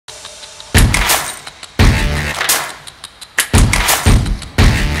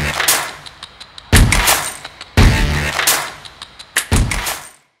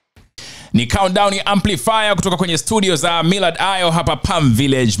Ni countdown amplifier kutoka kwenye studio za Millard Ayo hapa Palm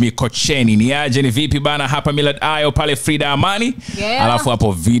Village Mikocheni. Ni aje, ni vipi bana hapa Millard Ayo pale Frida Amani? Alafu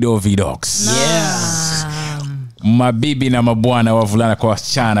hapo Video Vidox. Mabibi na mabwana, wavulana kwa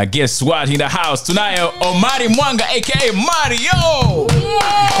wasichana. Guess what, in the house tunayo Omari Mwanga aka Marioo.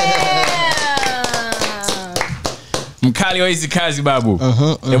 Mkali wa hizi kazi babu.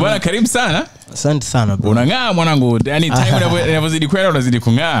 Bwana karibu sana. Asante sana bro. Unang'aa mwanangu. Yaani time unapozidi kwenda unazidi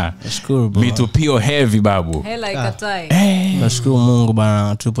kung'aa. Nashukuru bro. Mitupio heavy babu. Hela ikatai. Nashukuru Mungu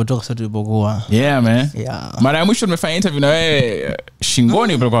bana, tulipotoka sasa tulipokuwa. Yeah man. Yeah. Mara ya mwisho tumefanya interview na wewe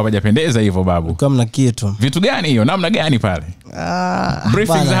shingoni ulikuwa hajapendeza hivyo babu. Kama na kitu. Vitu gani hiyo? Namna gani pale?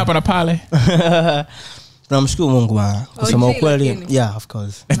 Briefings hapa na pale. Tunamshukuru Mungu bana. Kusema ukweli, yeah of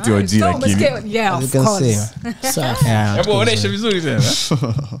course. Ndio OG lakini. Yeah of course. Safi. Hebu onesha vizuri tena.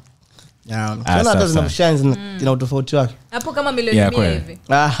 Yeah. Kuna hata zinashine ina utofauti wake. Hapo kama milioni 100 hivi.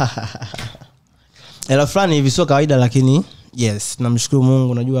 Ela fulani hivi sio kawaida, lakini yes, tunamshukuru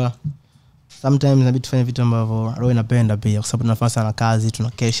Mungu. Unajua sometimes inabidi tufanye vitu ambavyo roho inapenda pia, kwa sababu tunafanya sana kazi,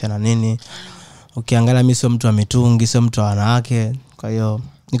 tunakesha na nini. Ukiangalia mimi sio mtu wa mitungi, sio mtu wa wanawake, kwa hiyo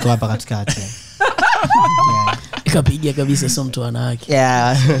niko hapa katikati. Ikapigia kabisa sio mtu wanawake.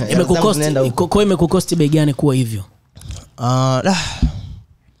 Yeah. Imekukosti bei gani kuwa hivyo?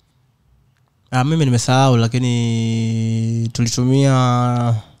 Mimi nimesahau, lakini tulitumia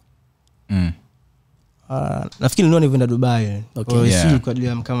nafikiri ndio nilienda Dubai. Yeah.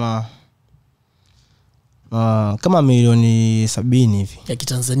 Kwa kama milioni 70 hivi ya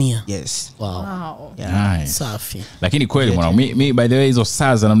Kitanzania. Yes. Wow. Yeah. Nice. Safi. Lakini kweli mwanangu, mimi by the way hizo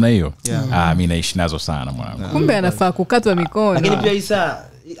saa za namna hiyo, mimi naishi nazo sana mwanangu. Kumbe anafaa kukatwa mikono. Lakini pia hii saa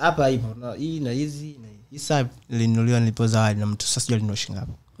hapa ipo. Na hii na hizi hii saa nilinunuliwa nilipo zawadi na mtu, sasa sijui alinoshinga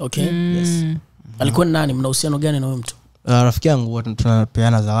hapo. Okay. Yes. Alikuwa nani? Mna uhusiano gani na huyo mtu? Rafiki yangu,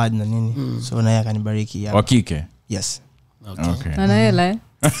 tunapeana zawadi na nini. So na yeye akanibariki hapo. Wa kike? Yes. Okay. Ana hela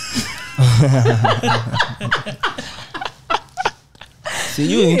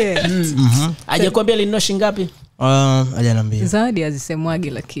Sijui. Hajakwambia alinunua shilingi ngapi? Hajaniambia. Zawadi azisemwagi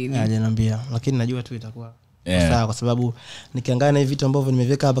lakini. Hajaniambia, lakini najua tu itakuwa sawa, kwa sababu nikiangalia hivi vitu ambavyo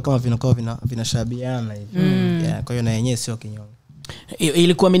nimeweka hapa kama vinakuwa vinashabiana hivi. Kwa hiyo na yenyewe sio kinyonge.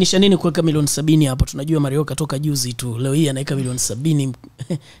 Ilikuaminisha nini kuweka milioni 70 hapo? Tunajua Marioo katoka juzi tu, leo hii anaweka milioni 70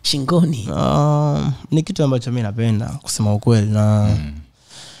 shingoni. Ni kitu ambacho mimi napenda kusema ukweli, na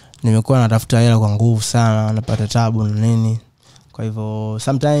nimekuwa natafuta hela kwa nguvu sana, napata tabu na nini. Kwa hivyo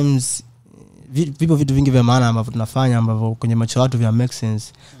sometimes vipo vitu vingi vya maana ambavyo tunafanya ambavyo kwenye macho ya watu vya make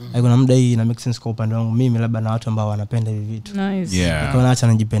sense. Kuna muda hii ina make sense kwa upande wangu mimi, labda na watu ambao wanapenda hivi vitu. Nice. Yeah. Kwa naacha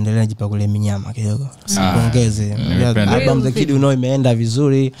nijipendelee, nijipakulie minyama kidogo. Sipongeze. Album za Kid imeenda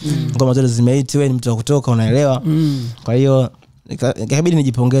vizuri. Ngoma zote zimeiti, wewe ni mtu wa kutoka, unaelewa. Kwa hiyo ikabidi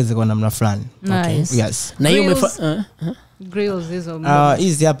nijipongeze kwa namna fulani. Okay. Yes. Na hiyo grills hizo.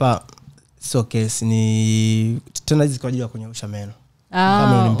 Hizi hapa so case ni tena hizi kwa ajili ya kunyosha meno.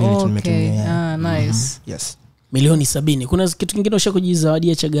 Okay. Nice. Yes. Milioni 70. Kuna kitu kingine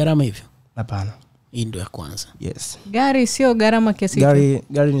ushakujizawadia cha gharama hivyo? Hapana. Hii ndio ya kwanza. Yes. Gari sio gharama kiasi gani?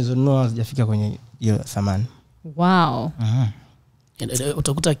 Gari nilizonunua hazijafika kwenye hiyo thamani. Wow.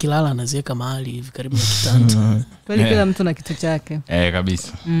 Utakuta kilala anaziweka mahali hivi karibu na kitanda. Kweli kila mtu na kitu chake.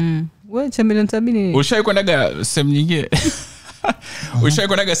 Kabisa. Wewe cha milioni 70. Ushawahi kwendaga sehemu nyingine? Ushawahi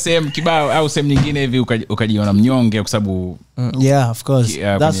kwendaga sehemu kibao au sehemu nyingine hivi ukajiona mnyonge kwa sababu yeah of course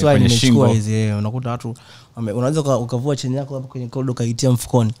that's why nimechukua hizi. Unakuta watu unaweza ukavua cheni yako hapo kwenye kodo kaitia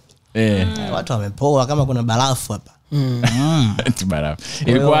mfukoni. Watu wamepoa kama kuna barafu hapa. Eti barafu.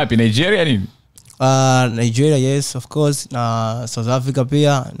 Ilikuwa wapi? Nigeria nini? Nigeria, yes of course, na South Africa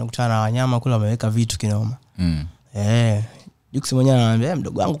pia nakutana na wanyama kule wameweka vitu kinoma. Juksi mwenyewe ananiambia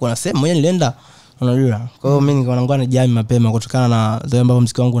mdogo wangu kuna sehemu mwenyewe nilienda, unajua. Kwa hiyo mimi nikaona ni jami mapema kutokana na zile ambavyo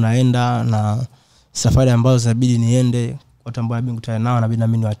mziki wangu unaenda na safari ambazo inabidi niende, watu ambao inabidi nikutane nao inabidi na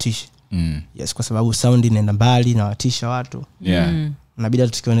mimi niwatishe. Yes, kwa sababu sound inaenda mbali na watisha watu. Inabidi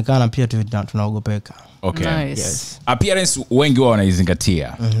tukionekana pia tunaogopeka. Okay. Nice. Yes. Appearance wengi wao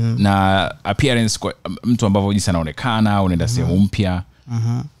wanaizingatia. Na appearance kwa mtu ambavyo jinsi anaonekana, unaenda sehemu mpya.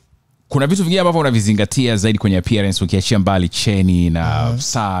 Kuna vitu vingine ambavyo unavizingatia zaidi kwenye appearance ukiachia mbali cheni na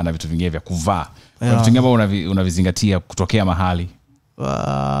saa na vitu vingine vya kuvaa. Kuna vitu vingine ambavyo unavizingatia kutokea mahali.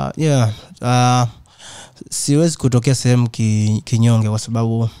 Siwezi kutokea sehemu kinyonge kwa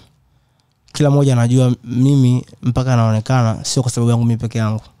sababu kila mmoja anajua mimi mpaka naonekana sio kwa sababu yangu mimi peke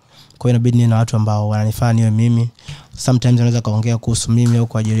yangu. Kwa hiyo inabidi na watu ambao wananifanya niwe mimi. Sometimes anaweza kaongea kuhusu mimi au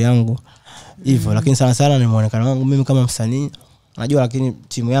kwa ajili yangu hivyo, lakini sana ni muonekano wangu mimi kama msanii. Najua, lakini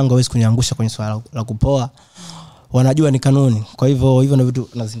timu yangu haiwezi kuniangusha kwenye swala la kupoa wanajua ni kanuni. Kwa hivyo ndio vitu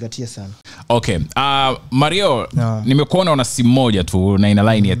nazingatia sana. Okay. Marioo, nimekuona una simu moja tu na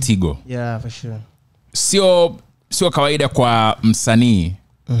ina line ya Tigo. Yeah, for sure. Sio kawaida kwa msanii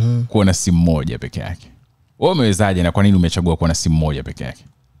kuwa na simu moja peke yake. Wewe umewezaje na kwa nini umechagua kuwa na simu moja peke yake?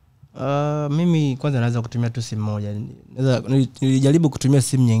 Mimi kwanza naweza kutumia tu simu moja. Nilijaribu kutumia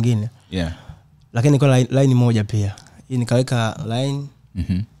simu nyingine. Yeah. Lakini kwa line moja pia. Hii nikaweka line.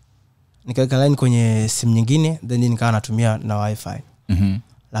 Nikaweka line kwenye simu nyingine, then nikawa natumia na wifi.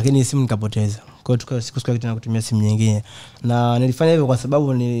 Lakini simu nikapoteza. Kwa hiyo sikuwa tena kutumia simu nyingine. Na nilifanya hivyo kwa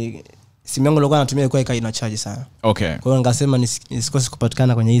sababu ni simu yangu nilikuwa natumia ilikuwa ina charge sana. Okay. Kwa hiyo nikasema nisikose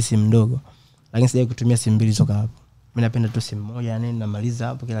kupatikana kwenye hii simu ndogo. Lakini sija kutumia simu mbili toka hapo. Mimi napenda tu simu moja, yani namaliza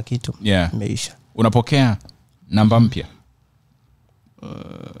hapo kila kitu. Imeisha. Unapokea namba mpya?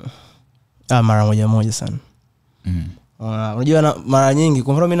 Mara moja sana. Unajua mara nyingi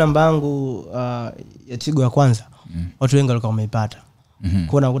kwa mfano mimi namba yangu ya Tigo ya kwanza watu wengi walikuwa wameipata.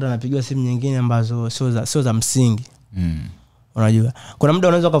 Kwa nakuta napigiwa simu nyingine ambazo sio za msingi. Unajua kuna muda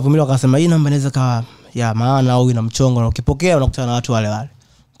unaweza kuvumilia ukasema hii namba inaweza kawa ya maana au ina mchongo, na ukipokea unakutana na watu wale.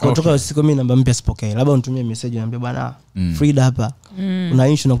 Kutoka siku mimi namba mpya sipokee. Labda unitumie message niambie bwana Frida hapa una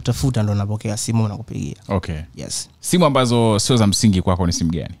issue na kutafuta, ndo napokea simu na kupigia. Okay. Yes. Simu ambazo sio za msingi kwako ni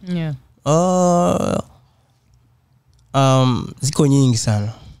simu gani? Yeah. Ziko nyingi sana.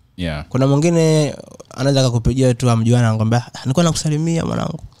 Yeah. Kuna mwingine anaweza kukupigia tu amjuana anakuambia nilikuwa nakusalimia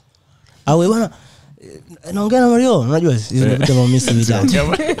mwanangu. Au bwana naongea na Marioo, unajua hizo ndio vitu ambavyo mimi sitaki.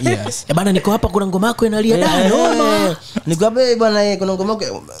 Yes. Bana niko hapa kuna ngoma yako inalia noma. Niko hapa bwana kuna ngoma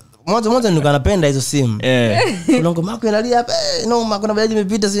yako. Mwanzo nilikuwa napenda hizo simu. Kuna ngoma yako inalia hapa noma, kuna baadhi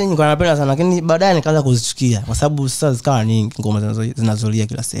imepita sisi nilikuwa napenda sana, lakini baadaye nikaanza kuzichukia kwa sababu sasa zikawa nyingi ngoma zinazolia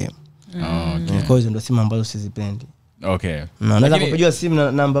kila sehemu. Okay. Kwa hiyo ndio simu ambazo sizipendi. Okay. Naweza kupigiwa simu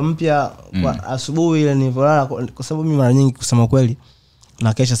na namba mpya kwa asubuhi ile nilipolala, kwa sababu mimi mara nyingi kusema kweli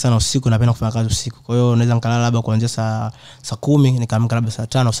na kesha sana usiku, napenda kufanya kazi usiku. Kwa hiyo naweza nikalala labda kuanzia saa 10 nikaamka labda saa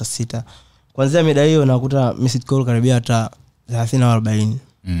 5 au saa 6. Kuanzia mida hiyo nakuta missed call karibia hata 30 au 40.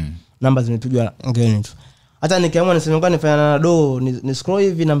 Namba zimepigwa ngeni tu. Hata nikiamua niseme kwa nifanya na ni scroll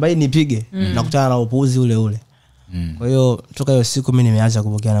hivi namba hii nipige, nakutana na upuuzi ule. Kwa hiyo toka hiyo siku mimi nimeacha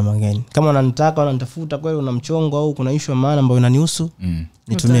kupokea namba ngeni. Kama unanitaka unanitafuta kweli una mchongo au kuna issue maana ambayo inanihusu,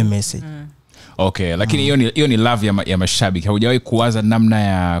 nitumie message. Okay, lakini hiyo ni love ya mashabiki. Haujawahi kuwaza namna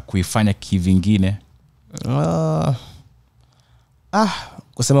ya kuifanya kivingine?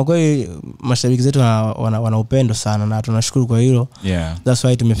 Kusema kweli mashabiki zetu wana upendo sana na tunashukuru kwa hilo. Yeah. That's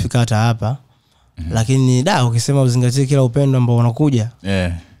why tumefika hata hapa. Lakini ukisema uzingatie kila upendo ambao unakuja,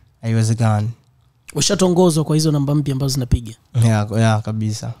 haiwezekani. Ushatongozwa kwa hizo namba mpya ambazo zinapiga? Yeah,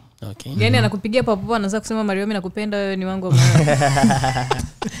 kabisa. Okay. Yaani anakupigia papo anaanza kusema Marioo mimi nakupenda wewe ni wangu wa moyo.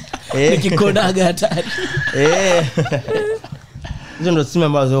 Nikikodaga hatari. Hizo ndio simu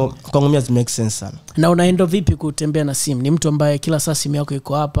ambazo kwangu mimi make sense sana. Na unaenda vipi kutembea na simu? Ni mtu ambaye kila saa simu yako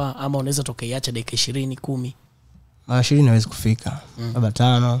iko hapa ama unaweza toka iacha dakika 20 10? 20 haiwezi kufika. Labda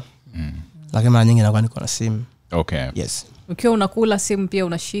 5. Lakini mara nyingi nakuwa niko na simu. Okay. Yes. Ukiwa unakula simu pia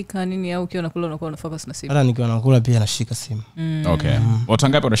unashika nini, au ukiwa unakula unakuwa unafocus na simu? Hata nikiwa nakula pia nashika simu. Okay. Watu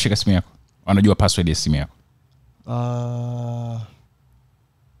wangapi wanashika simu yako? Wanajua password ya simu yako?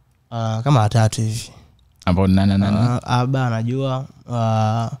 Kama 3 hivi. Ambao nani? Aba anajua.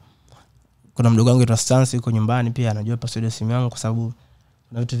 Kuna mdogo wangu anaitwa Stance yuko nyumbani pia anajua password ya simu yangu kwa sababu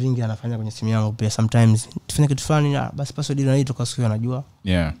kuna vitu vingi anafanya kwenye simu yangu pia. Sometimes tufanye kitu fulani basi password ile inaitwa kwa anajua.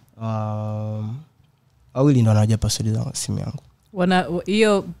 Yeah. Awili ndo anajua password ya simu yangu.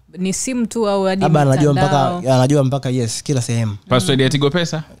 Hiyo ni simu tu au hadi Aba anajua mpaka yes kila sehemu. Password ya Tigo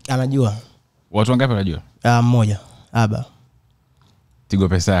Pesa? Anajua. Watu wangapi wanajua? Mmoja. Aba. Tigo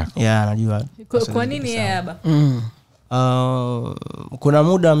Pesa yako? Yeah, anajua. Kwa nini yeye Aba? Kuna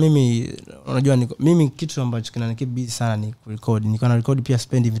muda mimi unajua mimi kitu ambacho kinanikipa busy sana ni kurecord. Nikiwa na record pia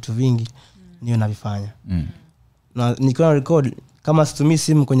spendi vitu vingi niyo navifanya. Na nikiwa na record kama situmii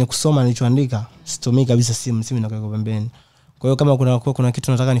simu kwenye kusoma nilichoandika, situmii kabisa simu inakuwa pembeni. Kwa hiyo kama kuna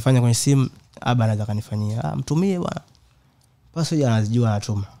kitu nataka nifanye kwenye simu, Aba anaweza kanifanyia. Mtumie bwana. Password anazijua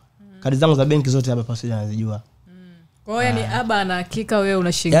anatuma. Kadi zangu za benki zote Aba password anazijua. Kwa hiyo ni Aba na hakika wewe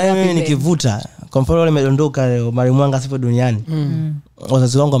unashinda. Yaani mimi nikivuta, kwa mfano ile imedondoka leo Marioo sipo duniani.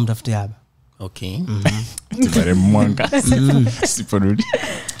 Wazazi wangu wamtafutie Aba. Okay. Marioo sipo duniani.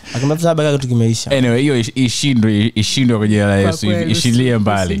 Akimtafuta Aba kitu kimeisha. Anyway, hiyo ishindwe kwa jina la Yesu, ishilie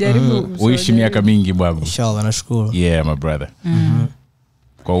mbali. Uishi miaka mingi bwana. Inshallah, nashukuru. Yeah my brother.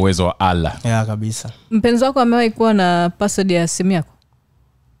 Kwa uwezo wa Allah. Yeah, kabisa. Mpenzi wako amewahi kuwa na password ya simu yako?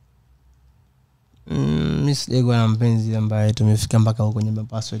 Mimi sijaikuwa na mpenzi ambaye tumefika mpaka huko kwenye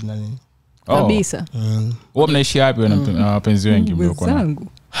password na nini. kabisa. Wewe mnaishi wapi na wapenzi wengi mlikuwa zangu?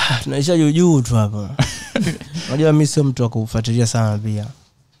 Tunaisha juu tu hapa. Unajua mimi sio mtu wa kufuatilia sana pia.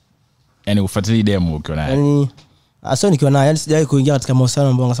 Yaani ufuatilie demo ukiwa naye. Yaani sio nikiwa naye, yani sijawahi kuingia katika mahusiano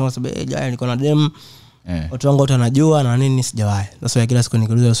ambao ngasema sababu jana niko na demo. Watu wangu wote wanajua na nini sijawahi. Sasa kila siku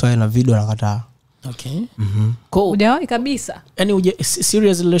nikiuliza swali na video nakataa. Okay. Cool. Hujawahi kabisa. Yaani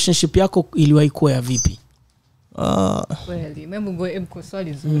serious relationship yako iliwahi kuwa ya vipi? Kweli, mko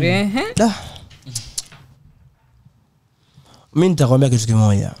swali zuri Mimi nitakwambia kitu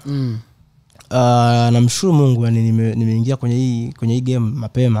kimoja. Namshukuru Mungu yani nimeingia kwenye hii game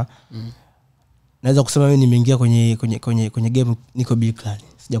mapema. Naweza kusema mimi nimeingia kwenye game niko biklan.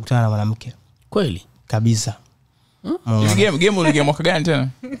 Sijakutana na mwanamke. Kweli? Kabisa. Game uliingia mwaka gani tena?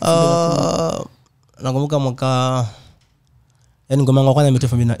 Nakumbuka mwaka yani ngoma yangu kwanza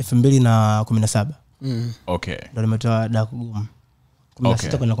imetoka 2017. Okay. Ndio nimetoa dakugumu.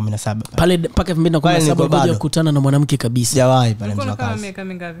 16 kwenda 17. Pale mpaka 2017 ngoja kukutana na mwanamke kabisa. Jawahi pale mzee kama miaka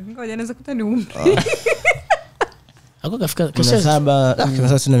mingapi? Ngoja naweza kukutana ni umri. Ako kafika 17,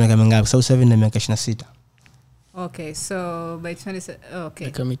 sasa miaka mingapi? Sababu 7 na miaka 26. Okay, so by 20 okay.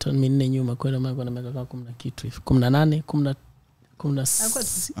 Kama mitano minne nyuma kwenda mako na miaka 10 na kitu hivi. 18,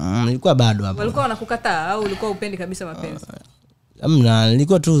 10 nilikuwa bado hapo. Walikuwa wanakukataa au ulikuwa upendi kabisa mapenzi?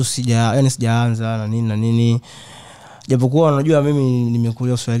 Nilikuwa tu sijaanza na nini. Japokuwa unajua mimi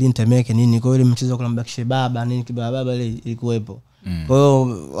nimekulia Uswahilini Temeke nini, kwa hiyo ile mchezo wa kulambakisha baba nini kibaba ile ilikuwepo. Kwa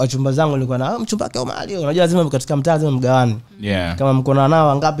hiyo wachumba zangu nilikuwa na mchumba wake Marioo, unajua lazima katika mtaa lazima mgawane. Kama mko nao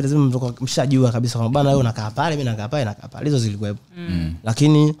wangapi lazima mshajua kabisa kwamba bana wewe unakaa pale mimi nakaa pale hizo zilikuwepo.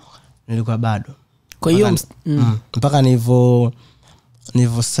 Lakini nilikuwa bado. Kwa hiyo mpaka nilivyo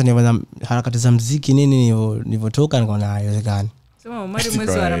sasa ni harakati za muziki nini nilivyotoka nikaona haiwezekani. Sema Marioo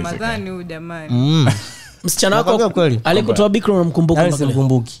mwezi wa Ramadhani huyu jamani. Msichana wako alikutoa bikra unamkumbuka mpaka leo?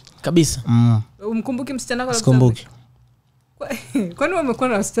 Sikumbuki kabisa. Umkumbuki msichana wako? Sikumbuki. Kwani umekuwa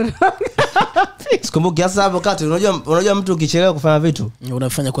na wasichana? Sikumbuki hasa hapo kati. Unajua mtu ukichelewa kufanya vitu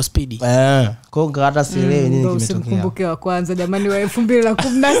unafanya kwa speed. Kwa hata sielewi nini kimetokea. Usimkumbuke wa kwanza jamani wa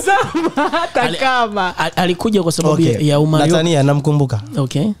 2017 hata kama alikuja kwa sababu ya Marioo. Natania namkumbuka.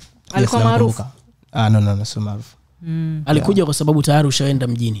 Okay. Alikuwa maarufu? No, sio maarufu. Alikuja kwa sababu tayari ushaenda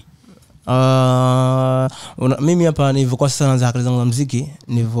mjini. Mimi hapa nilivyokuwa sasa naanza harakati zangu za muziki,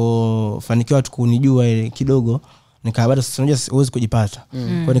 nilivyofanikiwa watu kunijua ile kidogo, bado sasa unajua huwezi kujipata.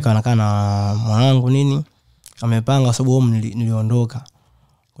 Kwa nikakaa na mwanangu nini, amepanga kwa sababu niliondoka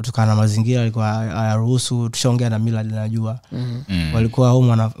kutokana na mazingira alikuwa hayaruhusu. Tushaongea na Millard najua. Walikuwa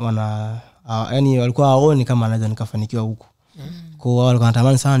yani walikuwa haoni kama naweza nikafanikiwa huko. Kwa hiyo walikuwa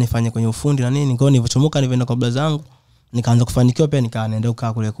wanatamani sana nifanye kwenye ufundi na nini. Kwa hiyo nilipochomoka nilienda kwa baba zangu, nikaanza kufanikiwa pia nikaenda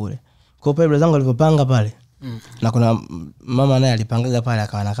kukaa kule. Kwa hiyo baba zangu walipopanga pale, na kuna mama naye alipangaga pale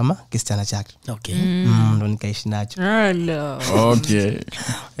akaona kama kisichana chake. Okay. Ndo nikaishi nacho. Hello. Okay.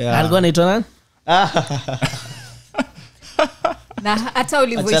 Alikuwa anaitwa nani? Na hata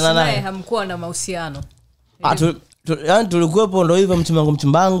ulivyoishi naye hamkuwa na mahusiano? Yani tulikuwepo ndo hivyo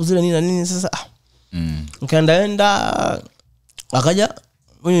mchumbangu zile nini na nini sasa. Nikaenda akaja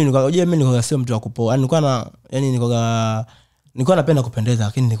mimi nilikuwa sio mtu wa kupoa. Nilikuwa napenda kupendeza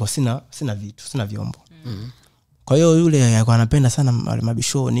lakini nilikuwa sina vitu, sina vyombo. Kwa hiyo yule alikuwa anapenda sana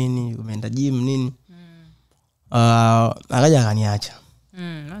mabisho nini, umeenda gym nini. Akaja akaniacha.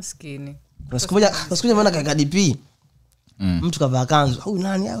 Maskini. Siku moja maana kaka DP. Mtu kavaa kanzu. Huyu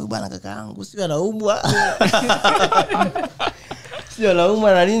nani huyu bwana kaka yangu? Sio anaumwa. Sio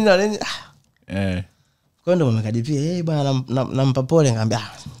anaumwa na nini. Kwa ndo mama kadipia bwana nampa pole ngambia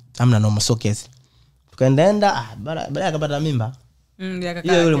hamna noma so kesi. Tukaenda baada akapata mimba.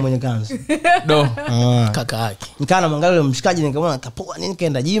 Yule mwenye kanzu. Kaka yake. Nikana mwangalia yule mshikaji nikamwona kapoa nini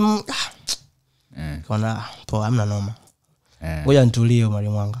kaenda gym. Kaona poa hamna noma. Ngoja nitulie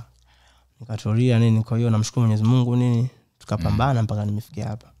Marioo mwanga. Nikatulia nini, kwa hiyo namshukuru Mwenyezi Mungu nini tukapambana mpaka nimefikia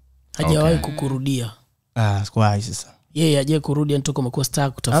hapa. Hajawahi kukurudia? Sikuwahi sasa. Yeye aje kurudia nitoka umekuwa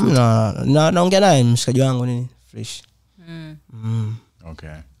star kutafuta. Naongea naye mshikaji wangu nini fresh. Okay.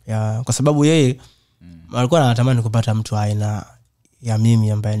 Kwa sababu yeye alikuwa anatamani kupata mtu aina ya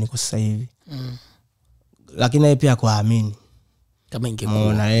mimi ambaye niko sasa hivi. Lakini yeye pia kuamini kama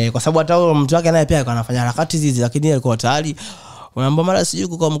ingekuwa kwa sababu hata mtu wake naye pia alikuwa anafanya harakati hizi lakini yeye alikuwa tayari unaomba mara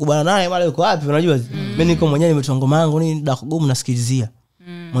sijui kwa mkubana naye mara yuko wapi unajua. Mimi niko mwenyewe nimetonga mangu nini dakugumu nasikilizia.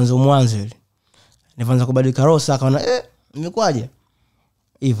 Mwanzo ile nilianza kubadilika roho sasa kaona nimekwaje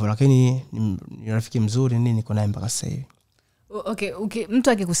hivyo, lakini ni rafiki mzuri nini niko naye mpaka sasa hivi. Okay,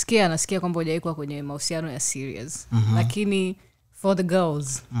 mtu akikusikia anasikia kwamba hujaikuwa kwenye mahusiano ya serious. Lakini For the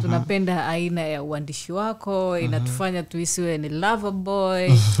girls, tunapenda aina ya uandishi wako, inatufanya tuisiwe ni lover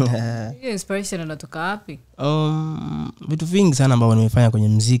boy. Hiyo inspiration inatoka wapi? Vitu vingi sana ambavyo nimefanya kwenye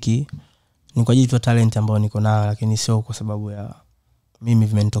muziki ni kwa ajili ya talent ambayo niko nayo, lakini sio kwa sababu ya mimi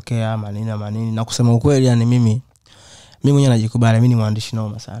vimenitokea manini na kusema ukweli, yani mimi mwenyewe najikubali mimi ni mwandishi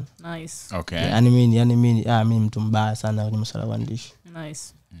noma sana. Nice. Okay. Yani mimi mtu mbaya sana kwenye masuala ya uandishi. Nice.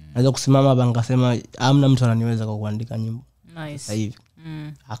 Naweza kusimama hapa nikasema hamna mtu ananiweza kwa kuandika nyimbo. Nice. Sasa hivi.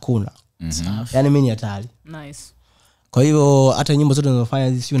 Hakuna. Yani mimi ni hatari. Nice. Kwa hivyo hata nyimbo zote ninazofanya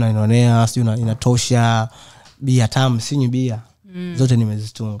hizi sio inaonea, sio inatosha, bia tamu, sinywi bia. Zote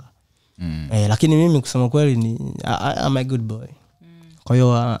nimezitunga. Lakini mimi kusema kweli ni I'm a good boy. Kwa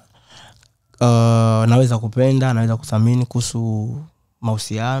hiyo naweza kupenda, naweza kuthamini kuhusu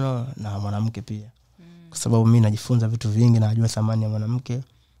mahusiano na mwanamke pia. Kwa sababu mimi najifunza vitu vingi, najua thamani ya mwanamke,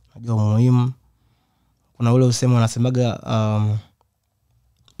 najua umuhimu. Kuna ule usemo wanasemaga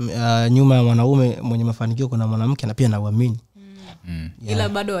nyuma ya mwanaume mwenye mafanikio kuna mwanamke, na pia nauamini. Ila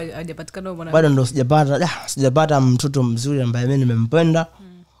bado hajapatikana mwanamke. Bado ndo sijapata mtoto mzuri ambaye mimi nimempenda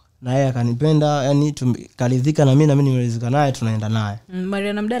na yeye akanipenda, yani tukaridhika na mimi nimeridhika naye, tunaenda naye.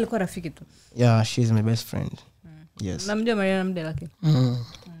 Mariana Mdee alikuwa rafiki tu. Yeah, she is my best friend. Yes. Namjua Mariana Mdee lakini.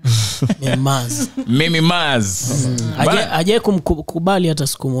 Mimi Maz. Hajaye kumkubali hata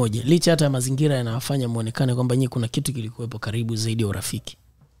siku moja, licha hata mazingira yanafanya muonekane kwamba nyinyi kuna kitu kilikuwepo karibu zaidi ya urafiki.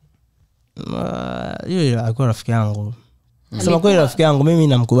 Yeye alikuwa rafiki yangu. Sema kweli rafiki yangu, mimi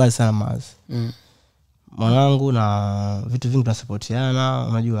namkubali sana Maz. Mwanangu, na vitu vingi tunasupportiana,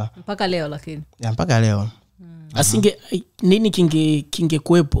 unajua. Mpaka leo lakini. Ya mpaka leo. Asinge nini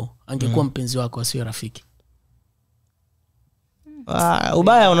kingekuepo angekuwa mpenzi wako asiwe rafiki?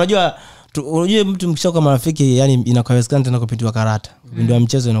 Ubaya unajua mtu mkishoka marafiki, yani inakawezekana tena kupitiwa karata. Ndio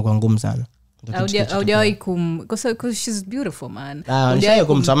mchezo inakuwa ngumu sana. Haujawahi because she's beautiful man. Haujawahi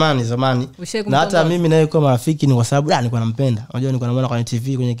kumtamani zamani. Na hata mimi naye kwa marafiki ni kwa sababu nilikuwa nampenda. Unajua nilikuwa namuona kwenye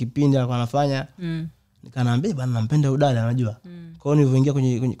TV kwenye kipindi alikuwa anafanya. Nikanaambia bwana nampenda udada, unajua. Kwa hiyo nilipoingia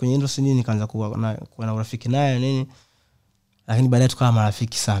kwenye industry nini nikaanza kuwa na urafiki naye nini. Lakini baadaye tukawa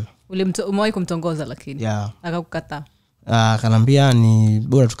marafiki sana. Umewahi kumtongoza lakini? Yeah. Akakukataa. Akanambia ni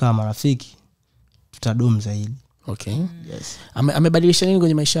bora tukawa marafiki, tutadumu zaidi. Okay. Yes. Amebadilisha nini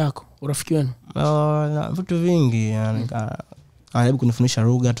kwenye maisha yako urafiki wenu? Vitu vingi, anajaribu kunifundisha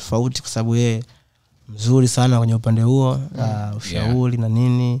lugha tofauti kwa sababu yeye mzuri sana kwenye upande huo, ushauri na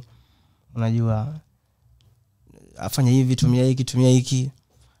nini. Unajua afanya hivi, tumia hiki.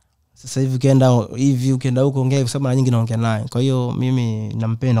 Sasa hivi ukienda huko ongea, kwa sababu mara nyingi naongea naye. Kwa hiyo mimi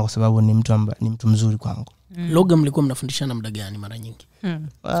nampenda kwa sababu ni mtu mzuri kwangu. Lugha mlikuwa mnafundishana muda gani mara nyingi?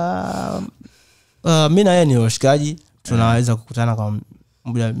 Mimi na yeye ni washikaji, tunaweza kukutana kwa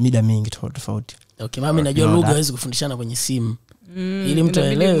muda mingi tofauti. Okay, mimi najua lugha hawezi kufundishana kwenye simu. Ili mtu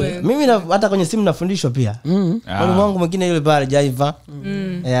aelewe. Mimi hata kwenye simu nafundishwa pia. Mwalimu wangu mwingine yule pale Jaiva.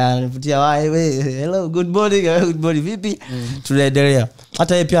 Ananivutia wewe, hello, good morning vipi? Tunaendelea.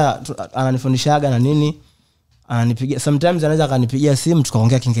 Hata yeye pia ananifundishaga na nini. Ananipigia sometimes, anaweza akanipigia simu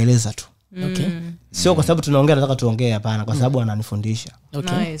tukaongea Kiingereza tu. Okay. Sio kwa sababu tunaongea nataka tuongee, hapana, kwa sababu ananifundisha.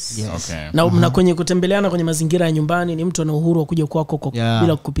 Okay. Nice. Yes. Okay. Na kwenye kutembeleana kwenye mazingira ya nyumbani, ni mtu ana uhuru wa kuja kwako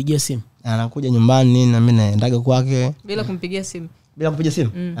bila kukupigia simu? Anakuja nyumbani na mimi naendaga kwake bila kumpigia simu. Bila kupigia simu?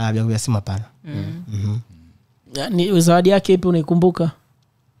 Bila kupigia simu hapana. Ni zawadi yake ipi unaikumbuka?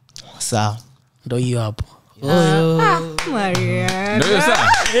 Sawa. Ndio hiyo hapo. Mariana. Ndio sasa.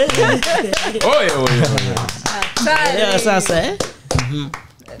 Oyo. Sasa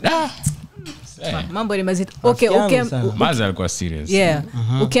Mambo ni mazito. Okay. Maz alikuwa serious. Yeah.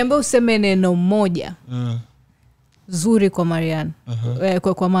 Ukiambia useme neno moja zuri kwa Mariana,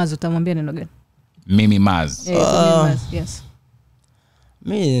 kwa Maz, utamwambia neno gani? Mimi Maz. Yes.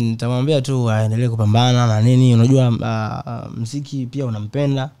 Mimi nitamwambia tu aendelee kupambana na nini. Unajua muziki pia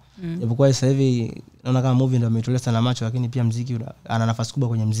unampenda. Japokuwa sasa hivi naona kama movie ndio ametolea sana macho, lakini pia muziki ana nafasi kubwa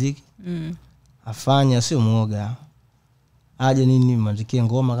kwenye muziki. Afanya, sio muoga. Aje nini mwandikie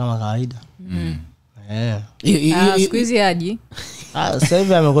ngoma kama kawaida. Siku hizi haji. Sasa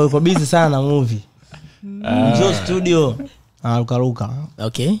hivi amekuwa busy sana na movie. Njoo studio anarukaruka.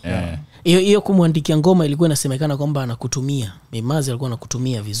 Okay. Hiyo kumwandikia ngoma ilikuwa inasemekana kwamba anakutumia. Maz alikuwa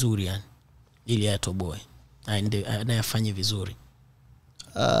anakutumia vizuri yani, ili atoboe na afanye vizuri.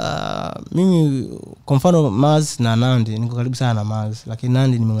 Mimi kwa mfano Maz na Nandi niko karibu sana na Maz, lakini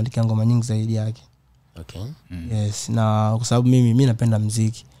Nandi nimemwandikia ngoma nyingi zaidi yake. Okay. Yes, na kwa sababu mimi napenda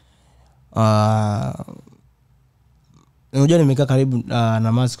muziki. Unajua nimekaa karibu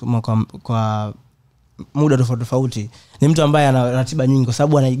na Maz kwa muda tofauti. Ni mtu ambaye ana ratiba nyingi kwa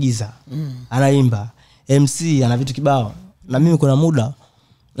sababu anaigiza, anaimba, MC, ana vitu kibao. na mimi kuna muda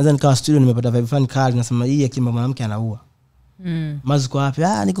naweza nikawa studio nimepata vibe fan kali nasema hii akimba Mwanamke anaua Mazi kwa wapi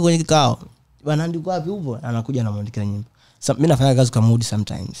niko kwenye kikao bwana ndiko wapi upo anakuja anamwandikia nyimbo mimi nafanya kazi kwa mood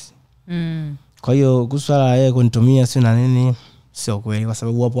sometimes kwa hiyo kuswala yeye kunitumia sio na nini sio kweli kwa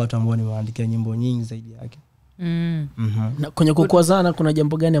sababu wapo watu ambao nimewaandikia nyimbo nyingi zaidi yake na kwenye kukwazana kuna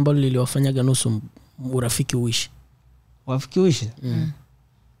jambo gani ambalo liliwafanyaga nusu urafiki uishi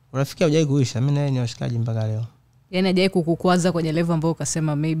urafiki hujai kuisha mimi naye ni washikaji mpaka leo yani hajai kukukwaza kwenye level ambayo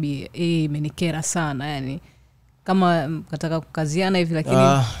ukasema maybe imenikera sana yani kama kataka kukaziana hivi lakini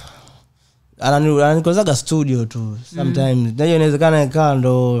ananikozaga studio tu sometimes ndio inawezekana ikawa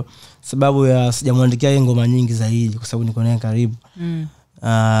ndo sababu ya sijamwandikia yeye ngoma nyingi zaidi kwa sababu niko naye karibu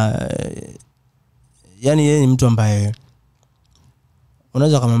yani yeye ni mtu ambaye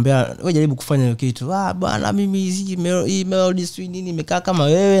unaweza kumwambia wewe jaribu kufanya hiyo kitu bwana mimi hii melody sweet nini imekaa kama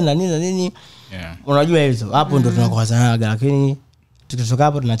wewe na nini unajua hizo hapo ndo tunakwazanaga lakini tukitoka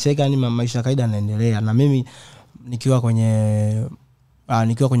hapo tunacheka ni maisha kawaida yanaendelea na mimi nikiwa kwenye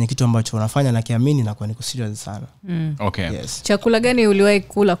kitu ambacho unafanya na kiamini na kwa niko serious sana okay yes. Chakula gani uliwahi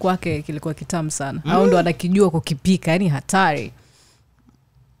kula kwake kilikuwa kitamu sana au ndo anakijua kukipika yani hatari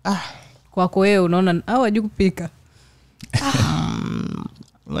kwako wewe unaona au hajui kupika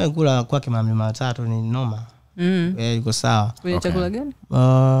wewe kula kwake mara 3 ni noma iko sawa wewe chakula gani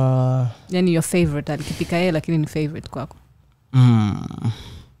yani your favorite alikipika yeye lakini ni favorite kwako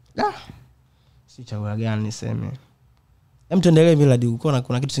si chakula gani niseme tuendelee Milad uko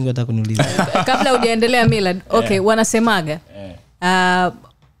kuna kitu singeweza kuniuliza kabla hujaendelea Milad okay wanasemaga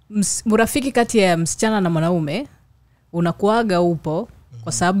urafiki kati ya msichana na mwanaume unakuaga upo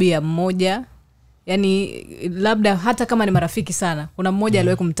kwa sababu ya mmoja yani labda hata kama ni marafiki sana kuna mmoja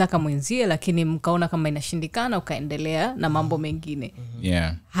aliwahi kumtaka mwenzie lakini mkaona kama inashindikana ukaendelea na mambo mengine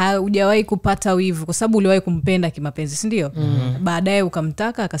haujawahi kupata wivu kwa sababu uliwahi kumpenda kimapenzi si ndio baadaye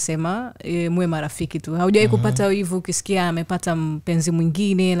ukamtaka akasema muwe marafiki tu haujawahi kupata wivu ukisikia amepata mpenzi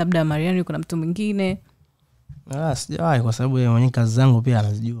mwingine labda Marioo kuna mtu mwingine sijawahi kwa sababu yeye mwenyewe kazi zangu pia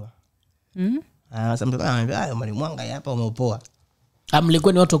anazijua sasa mtu ananiambia Marioo mwanga hapa umeopoa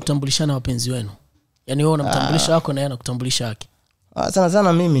mlikuwa ni watu wa kutambulishana wapenzi wenu yani wewe unamtambulisha wako na yeye anakutambulisha wake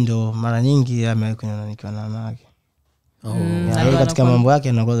sana mimi ndo mara nyingi amekuwa nikiwa na wake katika mambo yake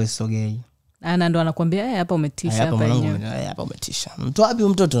anakuwa isogei ndo anakuambia hapa umetisha hapa yenyewe hapa umetisha mtu wapi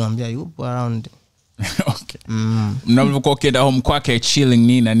mtoto anambia yupo around okay mnapokuwa kenda home kwake chilling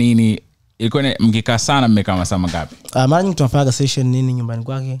nini na nini ilikuwa mkikaa sana mmekaa masaa ngapi mara nyingi tunafanya session nini nyumbani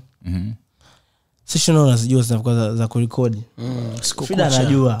kwake session unazijua za kurekodi Frida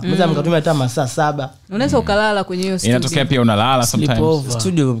anajua mza mkatumia hata masaa 7 unaweza ukalala kwenye hiyo studio inatokea pia unalala sometimes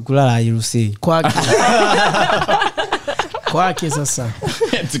studio kulala hairuhusiwi kwake sasa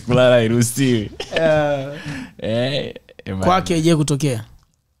kulala hairuhusiwi kwake je kutokea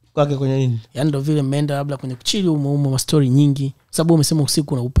kwake kwenye nini yani ndo vile mmeenda labda kwenye kuchili umo story nyingi sababu umesema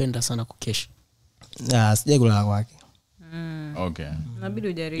usiku unaupenda sana kukesha sijai kulala kwake okay inabidi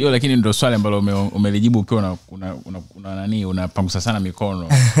ujaribu hiyo lakini ndio swali ambalo umelijibu ukiwa una nani unapangusa sana mikono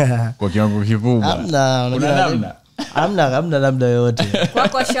kwa kiwango kikubwa hamna labda yote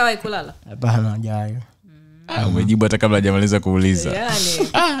kwako ashawahi kulala hapana hajawahi umejibu hata kabla hajamaliza kuuliza yani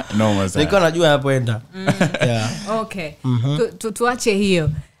noma sana niko najua hapoenda okay tuache hiyo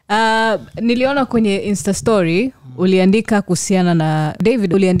niliona kwenye Insta story uliandika kuhusiana na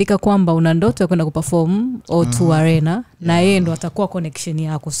David uliandika kwamba una ndoto ya kwenda kuperform O2 Arena na yeye ndo atakuwa connection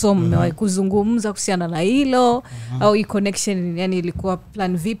yako so mmewahi kuzungumza kuhusiana na hilo au hii connection yani ilikuwa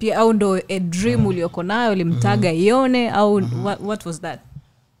plan vipi au ndo a dream ulioko nayo ulimtaga ione au what was that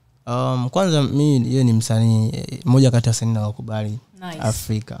kwanza mimi yeye ni msanii mmoja kati ya wasanii na wakubali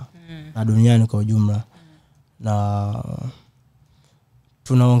Afrika na duniani kwa ujumla na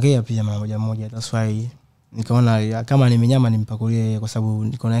tunaongea pia mara moja that's why nikaona kama ni mnyama nimpakulie kwa sababu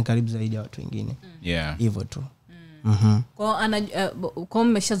niko naye karibu zaidi ya watu wengine hivyo tu kwa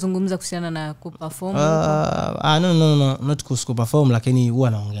mmeshazungumza kuhusiana na kuperform no not kuperform lakini huwa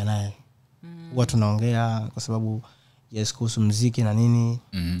naongea naye huwa tunaongea kwa sababu yes kuhusu muziki na nini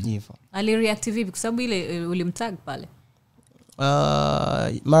hivyo alireact vipi kwa sababu ile ulimtag pale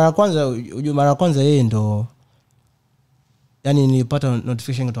mara kwanza yeye ndo yani nilipata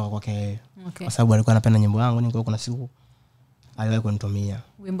notification kutoka kwake kwa sababu alikuwa anapenda nyimbo yangu niko kuna siku aliwahi kunitumia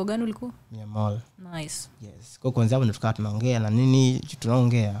wimbo gani ulikuwa Mall nice yes kwa kwanza hapo tukawa tunaongea na nini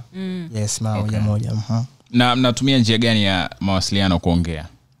tunaongea yes moja na mnatumia njia gani ya mawasiliano kuongea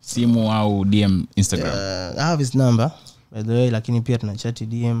simu au DM Instagram I have his number by the way lakini pia tunachat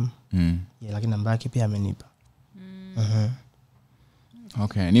DM lakini namba yake pia amenipa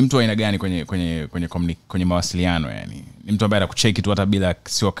Okay. Ni mtu wa aina gani kwenye mawasiliano yani? Ni mtu ambaye anakucheki tu hata bila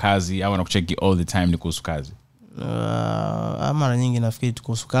sio kazi au anakucheki all the time ni kuhusu kazi? Mara nyingi nafikiri tu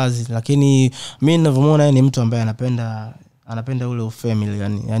kuhusu kazi, lakini mimi ninavyomuona ni mtu ambaye anapenda ule family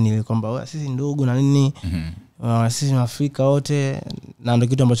yani kwamba sisi ndugu na nini. Sisi wa Afrika wote, na ndio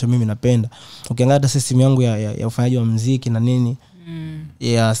kitu ambacho mimi napenda. Ukiangalia system yangu ya ufanyaji wa muziki na nini.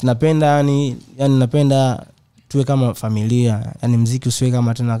 Yes, napenda yani napenda tuwe kama familia. Yani muziki usiwe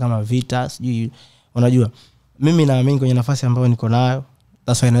kama tena kama vita, sijui unajua. Mimi naamini kwenye nafasi ambayo niko nayo,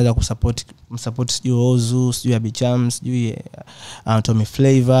 that's why naweza kusupport sijui Ozu, sijui Abicham, sijui Tommy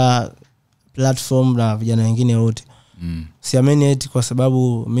Flavor, platform na vijana wengine wote. Siamini eti kwa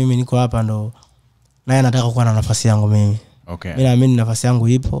sababu mimi niko hapa ndo naye nataka kuwa na nafasi yangu mimi. Okay. Mimi naamini nafasi yangu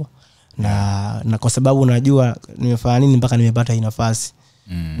ipo na kwa sababu najua nimefanya nini mpaka nimepata hii nafasi.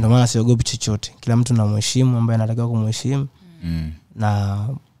 Ndio maana siogopi chochote. Kila mtu namheshimu ambaye anatakiwa kumheshimu. Na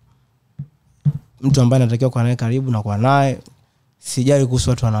mtu ambaye anatakiwa kuwa naye karibu na kuwa naye, sijali kuhusu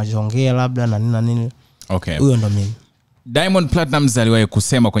watu wanaoongea labda na nini. Okay. Huyo ndo mimi. Diamond Platnumz aliwahi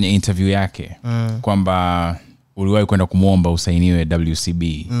kusema kwenye interview yake kwamba uliwahi kwenda kumuomba usainiwe WCB.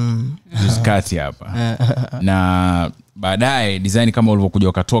 Juskati hapa. Na baadaye design kama ulivyokuja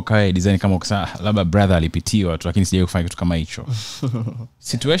ukatoka wewe, design kama ukisema labda brother alipitiwa tu, lakini sijawahi kufanya kitu kama hicho.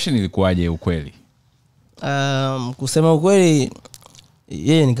 Situation ilikuwaje ukweli? Kusema ukweli,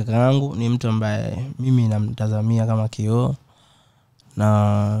 yeye ni kaka yangu, ni mtu ambaye mimi namtazamia kama kioo,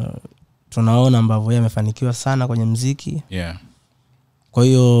 na tunaona ambavyo yeye amefanikiwa sana kwenye muziki. Yeah. Kwa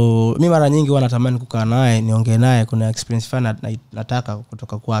hiyo mimi mara nyingi huwa natamani kukaa naye, niongee naye, kuna experience fulani nataka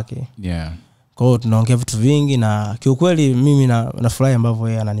kutoka kwake. Yeah. Kwa hiyo tunaongea vitu vingi, na kiukweli mimi nafurahi ambavyo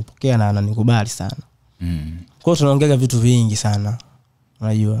yeye ananipokea na ananikubali sana. Kwa hiyo tunaongea vitu vingi sana,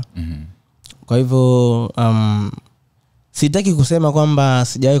 unajua. Kwa hivyo sitaki kusema kwamba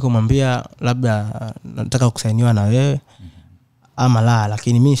sijawahi kumwambia labda nataka kusainiwa na wewe ama la,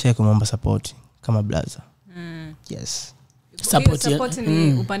 lakini mimi nishawahi kumwomba support kama brother. Yes. Support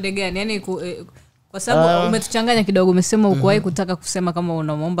ni upande gani? Yani kwa sababu umetuchanganya kidogo, umesema ukuwahi kutaka kusema kama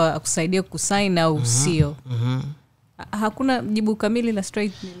unamwomba akusaidie kusign au sio. Hakuna jibu kamili la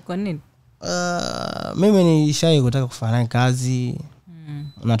straight kwa nini? Mimi nishawahi kutaka kufanya kazi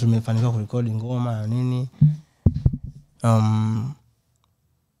na tumefanikiwa kurekodi ngoma na nini.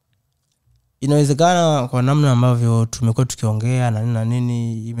 Inawezekana kwa namna ambavyo tumekuwa tukiongea na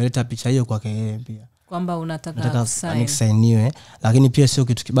nini imeleta picha hiyo kwake yeye pia, kwamba unataka kusainiwe, lakini pia sio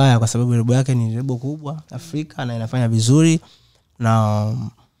kitu kibaya kwa sababu lebo yake ni lebo kubwa Afrika na inafanya vizuri na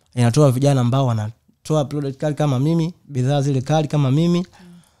inatoa vijana ambao wanatoa product kali kama mimi, bidhaa zile kali kama mimi.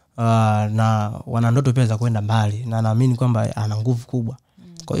 Na wana ndoto pia za kwenda mbali, na naamini kwamba ana nguvu kubwa.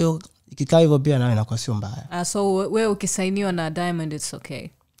 Kwa hiyo ikikaa hivyo pia nawe inakuwa sio mbaya. So wewe ukisainiwa na Diamond it's okay?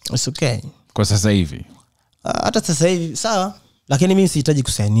 It's okay. Kwa sasa hivi? Hata sasa hivi sawa, lakini mimi sihitaji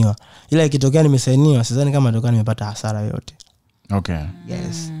kusainiwa. Ila ikitokea nimesainiwa, sidhani kama ndio nimepata hasara yote. Okay.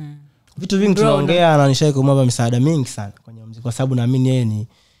 Yes. Vitu vingi tunaongea na nishawahi kumwomba msaada mingi sana kwenye muziki kwa sababu naamini yeye ni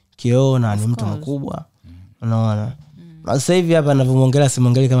kioo na ni mtu mkubwa. Unaona? Sasa hivi hapa ninavyomuongelea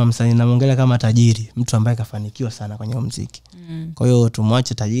simuongelei kama msanii, namuongelea kama tajiri, mtu ambaye kafanikiwa sana kwenye muziki. Kwa hiyo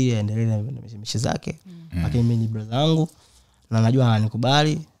tumwache tajiri aendelee na mishemishe zake. Lakini mimi ni brother wangu na najua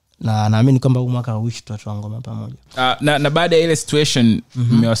ananikubali na naamini kwamba huu mwaka uishi tutatoa ngoma pamoja. Na baada ya ile situation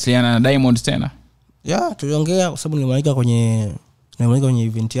mmewasiliana na Diamond tena? Yeah, tuliongea kwa sababu nilimwalika kwenye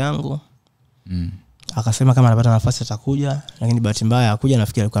event yangu. Akasema kama anapata nafasi atakuja, lakini bahati mbaya hakuja,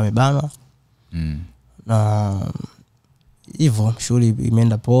 nafikiri alikuwa amebanwa. Na hivyo shughuli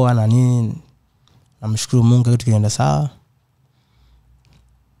imeenda poa na nini. Namshukuru Mungu kitu kinaenda sawa.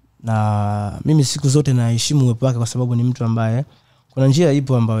 Na mimi siku zote naheshimu uwepo wake kwa sababu ni mtu ambaye kuna njia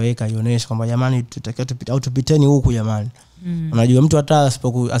ipo ambayo yeye kaionesha kwamba jamani tutakiwa tupite au tupiteni huku jamani. Unajua mtu hata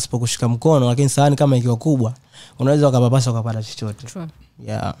asipokushika mkono, lakini sahani kama ikiwa kubwa unaweza ukapapasa ukapata chochote. True.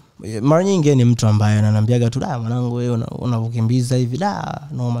 Yeah. Mara nyingi ni mtu ambaye ananiambiaga tu mwanangu wewe unavokimbiza hivi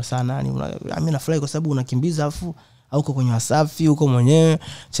noma sana yani mimi nafurahi kwa sababu unakimbiza afu uko kwenye Wasafi uko mwenyewe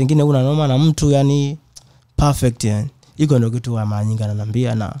chengine una noma na mtu yani perfect yani. Iko ndio kitu mara nyingi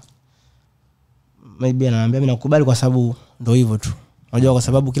ananiambia na maybe ananiambia mimi nakubali kwa sababu ndio hivyo tu. Unajua kwa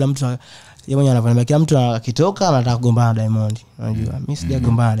sababu kila mtu yeye mwenyewe anafanya, kila mtu akitoka anataka kugombana na Diamond. Unajua mimi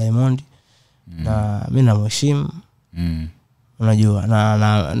sijagombana na Diamond na mimi namheshimu. Unajua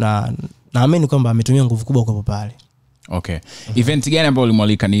na naamini kwamba ametumia nguvu kubwa kwa pale. Okay. Event gani ambayo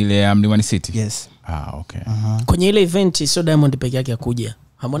ulimwalika ni ile ya Mlimani City? Yes. Okay. Kwenye ile event sio Diamond peke yake akuja.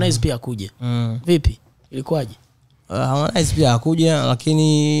 Harmonize pia akuja. Vipi? Ilikuwaje? Harmonize pia akuja,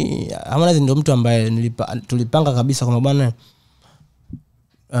 lakini Harmonize ndio mtu ambaye tulipanga kabisa kwamba bwana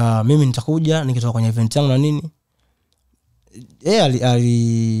mimi nitakuja nikitoka kwenye event yangu na nini.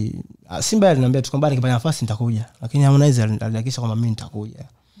 Simba aliniambia tu kwamba nikipata nafasi nitakuja, lakini Harmonize alihakikisha kwamba mimi nitakuja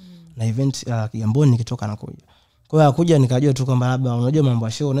na event Kigamboni nikitoka nakuja. Kwa hiyo akuja nikajua tu kwamba labda unajua mambo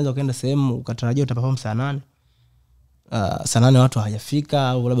ya show, unaweza ukaenda sehemu ukatarajia utaperform saa 8 saa 8 watu hawajafika,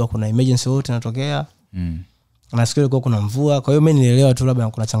 au labda kuna emergency yote inatokea. Na siku ile kuna mvua, kwa hiyo mimi nilielewa tu labda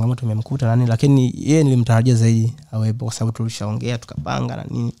kuna changamoto imemkuta na nini, lakini yeye nilimtarajia zaidi awepo kwa sababu tulishaongea tukapanga na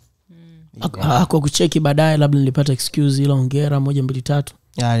nini. Kwa kucheki baadaye labda nilipata excuse ile ongera 1 2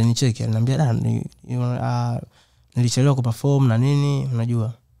 3. Alinicheki aliniambia nilichelewa kuperform na nini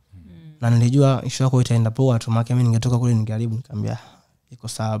unajua. Na nilijua issue yako itaenda poa tu, maana mimi ningetoka kule ningeharibu. Nikamwambia iko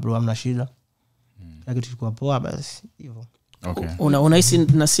sawa bro, hamna shida. Kila kitu kilikuwa poa basi hivyo. Okay. Unahisi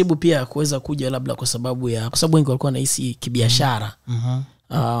nasibu pia kuweza kuja labda kwa sababu wengi walikuwa wanahisi kibiashara.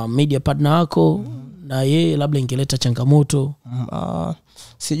 Media partner wako na yeye labda ingeleta changamoto.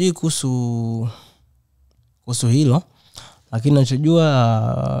 Sijui kuhusu hilo, lakini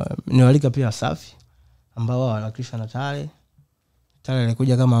ninachojua niwalika pia Safi ambao wanawakilisha na Tale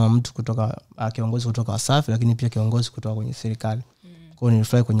alikuja kama mtu kutoka kiongozi kutoka Wasafi, lakini pia kiongozi kutoka kwenye serikali. Kwa hiyo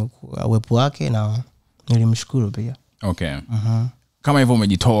nilifurahi kwenye uwepo wake na nilimshukuru pia. Okay. Kama hivyo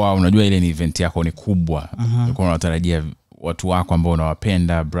umejitoa, unajua ile ni event yako ni kubwa. Ulikuwa unatarajia watu wako ambao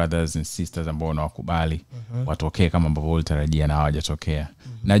unawapenda, brothers and sisters ambao unawakubali watokee kama ambavyo ulitarajia na hawajatokea.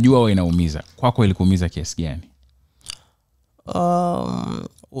 Najua wewe inaumiza. Kwako ilikuumiza kiasi gani?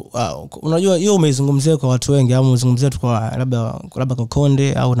 Unajua hiyo umeizungumzia kwa watu wengi au umezungumzia tu kwa labda kwa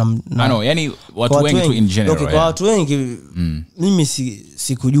Konde au no, yani watu wengi tu in general. Okay, kwa watu wengi mimi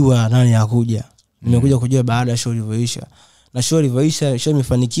sikujua nani yakuja. Nimekuja kujua baada ya show ilivyoisha. Na show ilivyoisha, show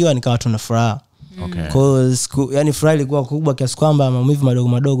imefanikiwa, nikawa tuna furaha. Okay. Cause yani furaha ilikuwa kubwa kiasi kwamba maumivu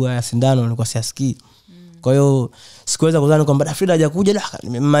madogo ya sindano nilikuwa siasikii. Kwa hiyo sikuweza kudhani kwamba Frida hajakuja,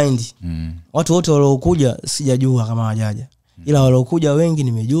 nimemind. Watu wote waliokuja sijajua kama hajaja. Ila waliokuja wengi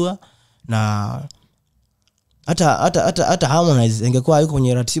nimejua, na hata Harmonize ingekuwa yuko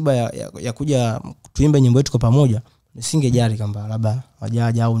kwenye ratiba ya kuja tuimbe nyimbo yetu kwa pamoja, nisingejali kwamba labda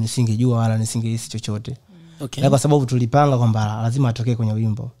hajaja au nisingejua wala nisingehisi chochote. Okay. Kwa sababu tulipanga kwamba lazima atokee kwenye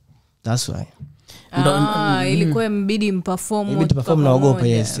wimbo. That's why. Ilikuwa mbidi mperform naogopa.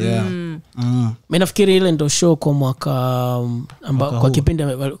 Yes. Mimi nafikiri ile ndio show kwa mwaka kwa kipindi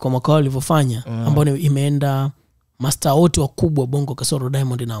kwa mwaka walivyofanya ambao imeenda master wote wakubwa Bongo kasoro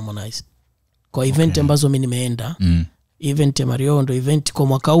Diamond na Harmonize. Kwa event ambazo mimi nimeenda, event ya Marioo ndio event kwa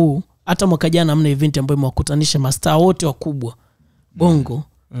mwaka huu. Hata mwaka jana hamna event ambayo imewakutanisha master wote wakubwa Bongo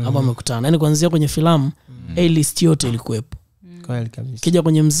ambao wamekutana. Yaani kuanzia kwenye filamu A-list yote ilikuwepo. Kweli kabisa. Kija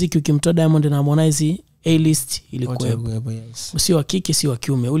kwenye muziki ukimtoa Diamond na Harmonize A-list ilikuwepo. Sio wa kike sio wa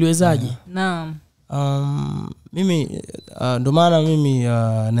kiume. Uliwezaje? Naam. Mimi ndo maana mimi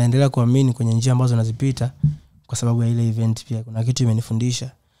naendelea kuamini kwenye njia ambazo nazipita kwa sababu ya ile event pia. Kuna kitu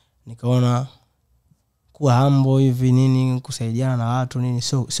imenifundisha. Nikaona kuwa humble hivi nini, kusaidiana na watu nini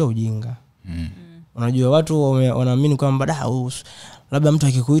sio ujinga. Unajua watu wanaamini kwamba labda mtu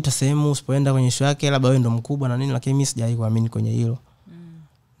akikuita sehemu usipoenda kwenye show yake labda wewe ndo mkubwa na nini, lakini mimi sijawahi kuamini kwenye hilo.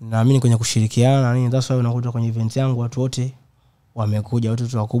 Naamini kwenye kushirikiana na nini. That's why unakuta kwenye event yangu watu wote wamekuja,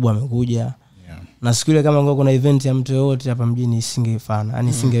 watu wakubwa wamekuja. Na siku ile kama kuna event ya mtu yote hapa mjini isingefana,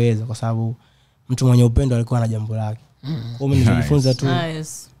 yani singeweza kwa sababu mtu mwenye upendo alikuwa na jambo lake. Kwa hiyo nilijifunza tu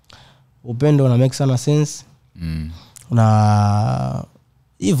upendo una make sana sense. Na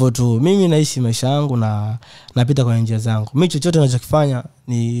hivyo tu mimi naishi maisha yangu na napita kwenye njia zangu. Mimi chochote ninachokifanya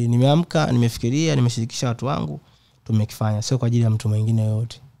nimeamka, nimefikiria, nimeshirikisha watu wangu, tumekifanya, sio kwa ajili ya mtu mwingine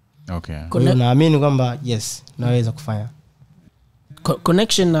yote. Okay. Kwa hiyo naamini kwamba yes, naweza kufanya.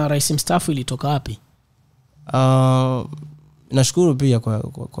 Connection na rais mstaafu ilitoka wapi? Nashukuru pia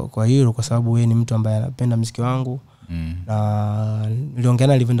kwa hilo kwa sababu yeye ni mtu ambaye anapenda muziki wangu. Na niliongea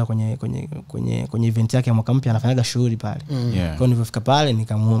naye alivyoenda kwenye event yake ya mwaka mpya, anafanyaga shughuli pale. Kwa hiyo nilipofika pale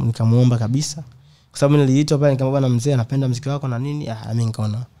nikamuomba kabisa. Kwa sababu niliitwa pale nikamwambia na mzee anapenda muziki wako na nini. Mimi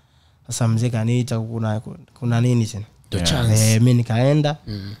nikaona sasa mzee kaniita kuna nini tena. Mimi nikaenda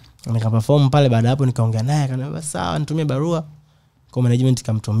nikaperform pale. Baada hapo nikaongea naye akaniambia sawa nitumie barua. Kwa management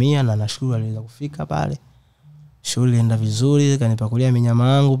nikamtumia na nashukuru aliweza kufika pale. Shughuli ilienda vizuri, kanipakulia minyama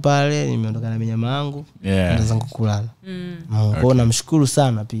yangu pale, nimeondoka na minyama yangu, ndio zangu kulala. Kwa hiyo namshukuru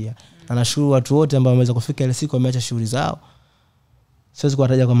sana pia. Na nashukuru watu wote ambao wameweza kufika ile siku, wameacha shughuli zao. Siwezi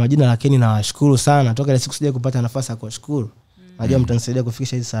kuwataja kwa majina lakini nawashukuru sana. Toka ile siku sija kupata nafasi ya kuwashukuru. Najua mtanisaidia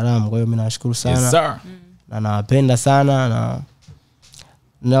kufikisha hizi salamu. Kwa hiyo mimi nawashukuru sana. Yes, sir. Na nawapenda sana na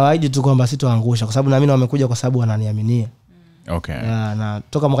nawaahidi tu kwamba sitoangusha kwa sababu naamini wamekuja kwa sababu wananiaminia. Okay. Na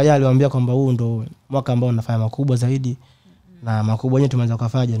toka mwaka jana aliwaambia kwamba huu ndo mwaka ambao nafanya makubwa zaidi. na makubwa yenyewe tumeanza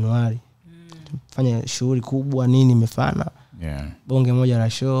kufanya Januari. Tufanye shughuli kubwa nini imefana. Bonge moja la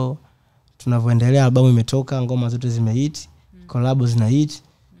show. Tunavyoendelea albamu imetoka, ngoma zote zimehit, collab zina hit,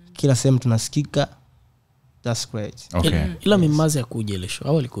 kila sehemu tunasikika. That's great. Ila Mimazi akuja ile show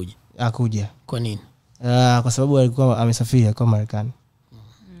au alikuja? Akuja. Kwa nini? Kwa sababu alikuwa amesafiri kwa Marekani.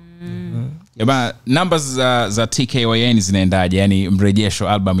 Yaba, numbers za TKYN zinaendaje? Yani mrejesho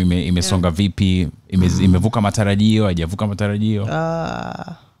album imesonga vipi? Imevuka matarajio, haijavuka matarajio?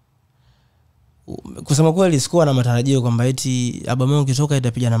 Kusema kweli sikuwa na matarajio kwamba eti album yangu ikitoka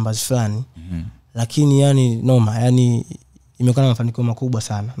itapiga numbers fulani. Lakini yani noma, yani imekuwa na mafanikio makubwa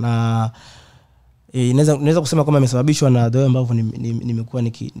sana. Na inaweza kusema kama imesababishwa na the way ambavyo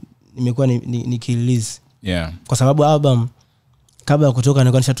nimekuwa nikirelease. Kwa sababu album kabla ya kutoka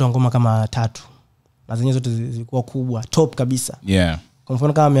nilikuwa nishatoa ngoma kama 3. Na zenyewe zote zilikuwa kubwa, top kabisa. Kwa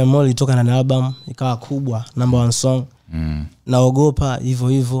mfano kama Marioo ilitoka na album ikawa kubwa, number 1 song. Naogopa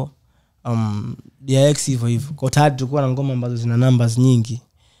hivyo. DX hivyo. Kwa tayari tulikuwa na ngoma ambazo zina numbers nyingi.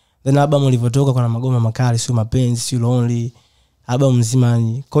 Then album ilivyotoka kuna magoma makali, sio mapenzi, sio lonely. Album nzima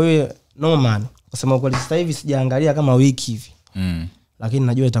ni. Kwa hiyo no man. Kwa sababu kwa sasa hivi sijaangalia kama wiki hivi. Lakini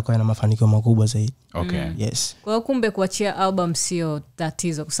najua itakuwa na mafanikio makubwa zaidi. Yes. Kwa kumbe kuachia album sio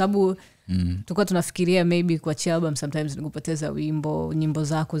tatizo kwa sababu tulikuwa tunafikiria maybe kuachia album sometimes ni kupoteza nyimbo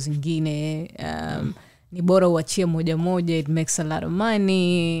zako zingine. Ni bora uachie moja, it makes a lot of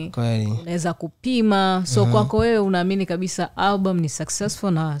money. Kweli. Unaweza kupima. So kwako wewe unaamini kabisa album ni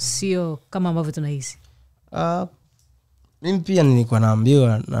successful na sio kama ambavyo tunahisi? Mimi pia nilikuwa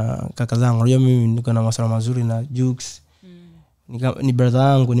naambiwa na kaka zangu, unajua mimi niko na masuala mazuri na Jukes. Ni brother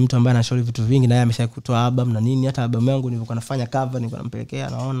yangu, ni mtu ambaye anashauri vitu vingi na yeye ameshakutoa album na nini. Hata album yangu nilikuwa nafanya cover, nilikuwa nampelekea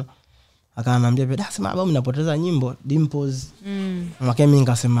anaona. Akaniambia pia sema album inapoteza nyimbo dimples. Mwaka mimi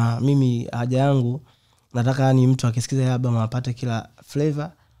nikasema mimi haja yangu nataka ni mtu akisikiza album apate kila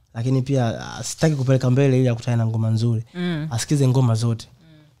flavor, lakini pia sitaki kupeleka mbele ili akutane na ngoma nzuri. Asikize ngoma zote.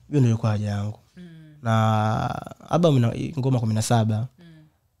 Hiyo ndio ilikuwa haja yangu. Na album ina ngoma 17.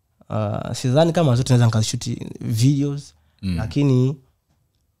 Sidhani kama zote naweza nikashoot videos. Lakini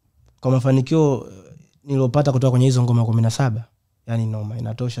kwa mafanikio nilopata kutoka kwenye hizo ngoma 17, yani noma,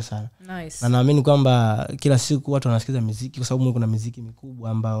 inatosha sana. Na naamini kwamba kila siku watu wanasikiza muziki kwa sababu kuna muziki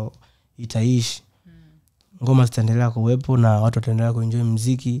mikubwa ambao itaishi. Ngoma zitaendelea kuwepo na watu wataendelea kuenjoy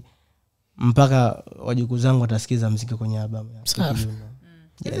muziki mpaka wajukuu zangu watasikiza muziki kwenye album ya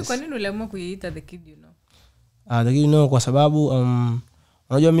Yes. Kwa nini uliamua kuiita The Kid You Know? The Kid You Know kwa sababu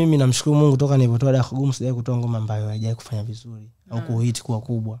unajua mimi namshukuru Mungu toka nilipotoa Dakika Gumu sijawahi kutoa ngoma ambayo haijawahi kufanya vizuri au kuhit kuwa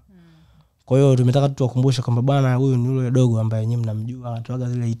kubwa. Kwa hiyo tumetaka tu tuwakumbushe kwamba bwana huyu ni yule dogo ambaye nyinyi mnamjua, anatoaga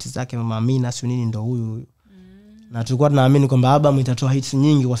zile hits zake Mama Amina sio nini, ndo huyu. Na tulikuwa tunaamini kwamba album itatoa hits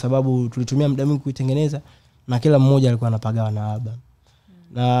nyingi kwa sababu tulitumia muda mwingi kuitengeneza na kila mmoja alikuwa anapagawa na album.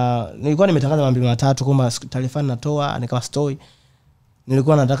 Na nilikuwa nimetangaza mambo matatu kwamba taarifa natoa nikawa story.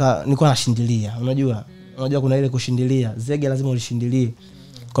 Nilikuwa nashindilia, unajua kuna ile kushindilia. Zege lazima ulishindilie.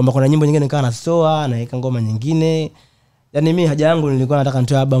 Kwamba kuna nyimbo nyingine nikawa nastoa na ika ngoma nyingine. Yaani mimi haja yangu nilikuwa nataka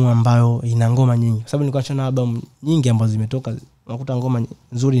nitoe album ambayo ina ngoma nyingi. Kwa sababu nilikuwa nachana album nyingi ambazo zimetoka, unakuta ngoma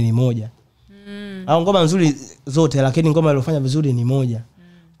nzuri ni moja. Au ngoma nzuri zote lakini ngoma iliyofanya vizuri ni moja.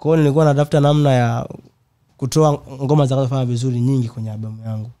 Kwa hiyo nilikuwa natafuta namna ya kutoa ngoma zitakazofanya vizuri nyingi kwenye album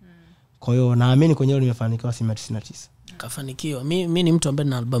yangu. Kwa hiyo naamini kwenye hilo nimefanikiwa 99. Kafanikiwa. Mimi ni mtu ambaye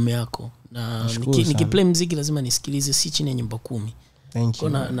na album yako na nikiplay muziki lazima nisikilize si chini ya nyimbo 10. Thank you.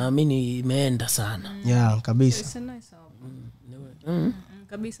 Naamini imeenda sana. Yeah, kabisa. It's a nice album.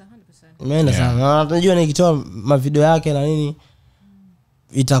 Kabisa 100%. Imeenda sana. Na tunajua nikitoa mavideo yake na nini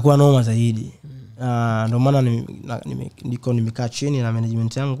itakuwa noma zaidi. Ndio maana nimekaa chini na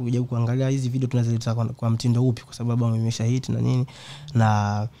management yangu kujaribu kuangalia hizi video tunazileta kwa mtindo upi kwa sababu imesha hit na nini.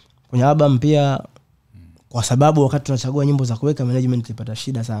 Na kwenye album pia kwa sababu wakati tunachagua nyimbo za kuweka management ipata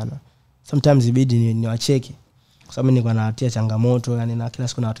shida sana. Sometimes ibidi ni wacheke. Kwa sababu nilikuwa natia changamoto, yani na kila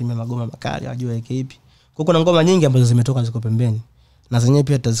siku nawatumia magoma makali ajue yake ipi. Kwa kuna ngoma nyingi ambazo zimetoka ziko pembeni. Na zenyewe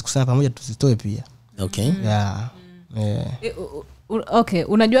pia tutazikusanya pamoja tuzitoe pia. Okay. Yeah. Okay,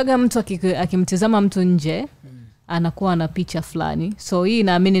 unajuaga mtu akimtazama mtu nje anakuwa na picha fulani. So hii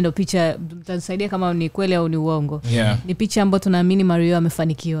naamini ndio picha mtasaidia kama ni kweli au ni uongo. Ni picha ambayo tunaamini Marioo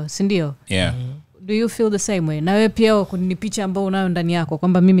amefanikiwa, si ndio? Do you feel the same way? Na wewe pia ni picha ambayo unayo ndani yako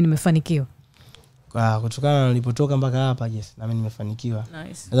kwamba mimi nimefanikiwa? Kutokana nilipotoka mpaka hapa yes, na mimi nimefanikiwa.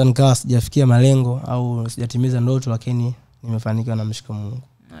 Nice. Sasa nikawa sijafikia malengo au sijatimiza ndoto lakini nimefanikiwa na mshukuru Mungu.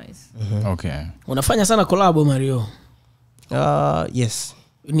 Nice. Okay. Unafanya sana collab Marioo? Yes.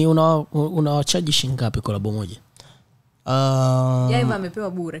 Ni unawachaji shilingi ngapi collab moja? Yeye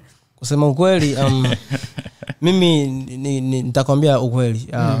amepewa bure. Kusema ukweli mimi nitakwambia ukweli.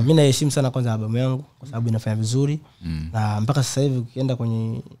 Mimi naheshimu sana kwanza albamu yangu kwa sababu inafanya vizuri. Na mpaka sasa hivi ukienda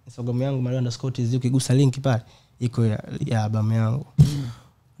kwenye Instagram yangu Marioo_TZ ukigusa link pale iko ya albamu yangu.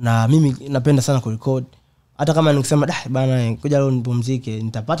 Na mimi napenda sana kurecord. Hata kama nikisema bana kuja leo nipumzike,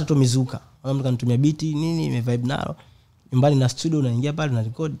 nitapata tu mizuka. Au mtu kanitumia beat nini nimevibe nalo. Nyumbani na studio unaingia pale na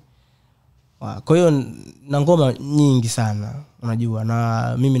record. Kwa hiyo na ngoma nyingi sana unajua,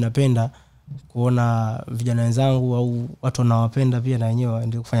 na mimi napenda kuona vijana wenzangu au watu wanaowapenda pia na wenyewe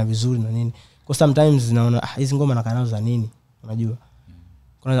waendelee kufanya vizuri na nini. Kwa sometimes naona hizi ngoma nakaa nazo za nini unajua.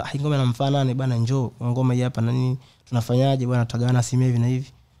 Kuna ngoma inamfana nani bana, njoo ngoma hii hapa na nini tunafanyaje bwana, tutagawana simu hivi na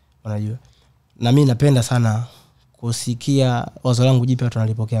hivi unajua. Na mimi napenda sana kusikia wazo langu jipya watu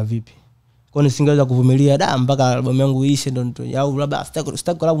wanalipokea vipi. Kwa nisingeweza kuvumilia mpaka albamu yangu iishe ndo au labda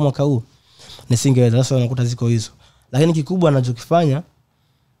sitaki collab mwaka huu, nisingeweza. Sasa unakuta ziko hizo, lakini kikubwa anachokifanya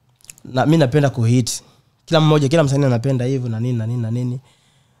na mimi napenda kuhit. Kila msanii anapenda hivyo na nini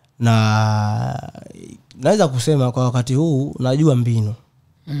na naweza kusema kwa wakati huu najua mbinu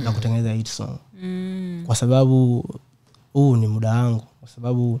za kutengeneza hit song. Kwa sababu huu ni muda wangu, kwa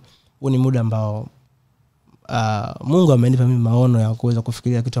sababu huu ni muda ambao Mungu amenipa mimi maono ya kuweza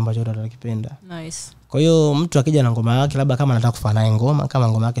kufikiria kitu ambacho watu watakipenda. Nice. Kwa hiyo mtu akija na ngoma yake, labda kama anataka kufanya ngoma, kama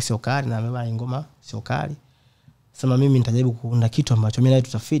ngoma yake sio kali na amebeba ngoma sio kali, sema mimi nitajaribu kuunda kitu ambacho mimi na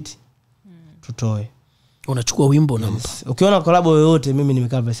tutafiti tutoe. Unachukua wimbo nampa. Ukiona collab yoyote mimi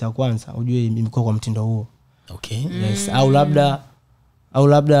nimekaa verse ya kwanza, ujue imekuwa kwa mtindo huo. Okay. Yes. Au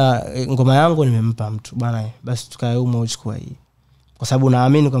labda ngoma yangu nimempa mtu bana, basi tukae humo uchukua hii. Kwa sababu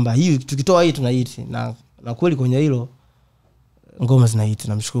naamini kwamba hii tukitoa hii tunahiti, na kweli kwenye hilo ngoma zinahiti,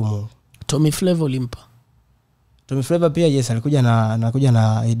 namshukuru Mungu. Tommy Flavor limpa. Tommy Flavor pia yes alikuja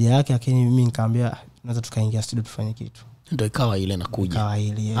na idea yake, lakini mimi nikamwambia naweza tukaingia studio tufanye kitu. Ndio ikawa ile nakuja. Ikawa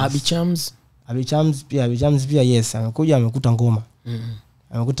ile yes. Abi Chams pia yes amekuja, amekuta ngoma.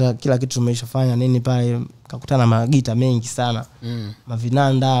 Amekuta kila kitu tumeshafanya nini pale, kakutana na magita mengi sana.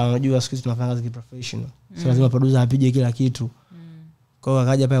 Mavinanda, unajua siku hizi tunafanya kazi professional. Sio lazima producer apige kila kitu. Kwa hiyo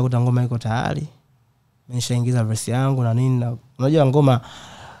akaja pale akuta ngoma iko tayari. Nimeshaingiza verse yangu na nini, na unajua ngoma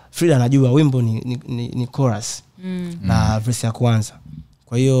Frida anajua wimbo ni chorus na verse ya kwanza.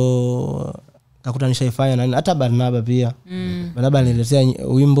 Kwa hiyo kakuta nishaifanya na hata Barnaba pia. Barnaba aliniletea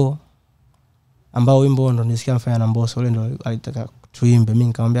wimbo ambao ndo nisikia mfanya na Mbosso, ule ndo alitaka tuimbe. Mimi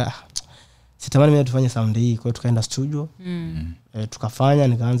nikamwambia sitamani mimi tufanye sound hii. Kwa hiyo tukaenda studio tukafanya,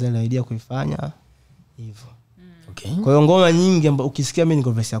 nikaanza ile idea kuifanya hivyo. Okay. Kwa hiyo ngoma nyingi ukisikia mimi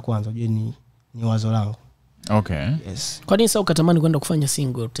niko verse ya kwanza ujue ni wazo langu. Okay. Yes. Kwa nini sasa ukatamani kwenda kufanya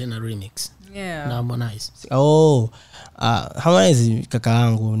single tena remix? Yeah. Na Harmonize. Harmonize kaka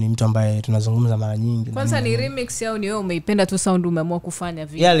yangu ni mtu ambaye tunazungumza mara nyingi. Kwanza ni remix au ni wewe umeipenda tu sound umeamua kufanya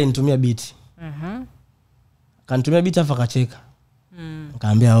vile? Yeye alinitumia beat. Kanitumia beat afa kacheka.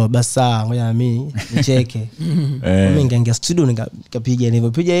 Nikamwambia basi sawa, ngoja na mimi nicheke. Mimi nikaingia studio nikapiga,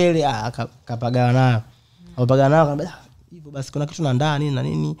 nilipopiga ile akapagawa nayo. Akapagawa nayo akamwambia hivyo basi kuna kitu naandaa nini na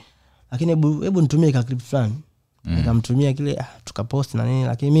nini, lakini hebu nitumie ka clip fulani. Nikamtumia kile tukapost na nini,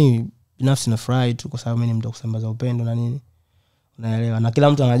 lakini mimi binafsi nafurahi tu kwa sababu mimi ni mtu kusambaza upendo na nini. Unaelewa? Na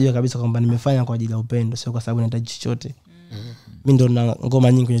kila mtu anajua kabisa kwamba nimefanya kwa ajili ya upendo, sio kwa sababu nahitaji chochote. Mimi ndo na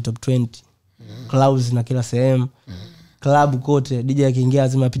ngoma nyingi kwenye top 20. Clouds na kila sehemu. Club kote DJ akiingia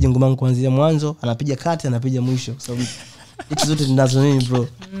lazima apige ngoma yangu kuanzia mwanzo, anapiga kati, anapiga mwisho kwa sababu hizo zote ninazo mimi bro.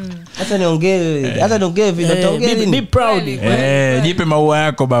 Hata niongee vile nitaongea nini? Be proud. Jipe maua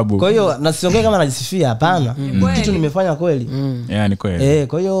yako babu. Kwa hiyo nasiongea kama najisifia, hapana. Kitu nimefanya kweli. Ni kweli.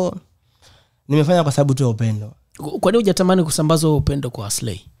 Kwa hiyo nimefanya kwa sababu tu ya upendo. Kwa nini hujatamani kusambaza upendo kwa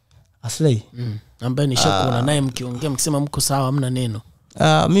Aslay? Aslay? Ambaye nishakuona naye mkiongea mkisema mko sawa, hamna neno.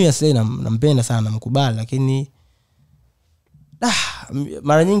 Mimi Aslay nampenda sana, namkubali, lakini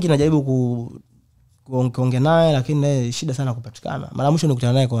mara nyingi najaribu kuongea naye, lakini naye shida sana kupatikana. Mara mwisho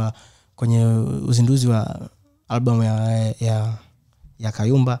nikutana naye kwenye uzinduzi wa album ya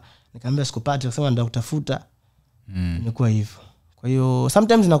Kayumba, nikamwambia sikupati, akasema ndio kutafuta. Imekuwa hivyo. Kwa hiyo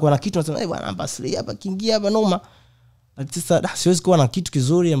sometimes nakuwa na kitu nasema bwana hapa Aslay hapa kiingia hapa noma. Lakini sasa siwezi kuwa na kitu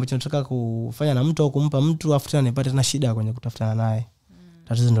kizuri ambacho nataka kufanya na mtu au kumpa mtu afu tena nipate na shida kwenye kutafutana naye.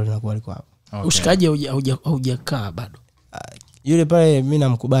 Tatizo ndio linakuwa liko hapo. Okay. Ushikaje haujakaa bado? Yule pale mimi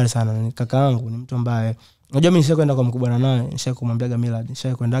namkubali sana, ni kaka yangu, ni mtu ambaye unajua mimi nishakwenda kwa mkubwa naye, nishakumwambiaga Millard,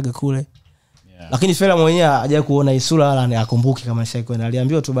 nishakwendaga kule. Lakini Fela mwenyewe hajawahi kuona isura wala akumbuki kama nishakwenda.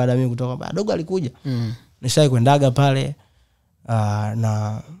 Aliambiwa tu baada ya mimi kutoka dogo alikuja. Nishakwendaga pale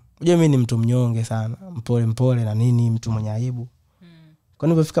na unajua mimi ni mtu mnyonge sana, mpole na nini, mtu mwenye aibu. Kwa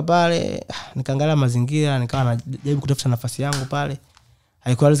nilipofika pale nikaangalia mazingira, nikawa najaribu kutafuta nafasi yangu pale.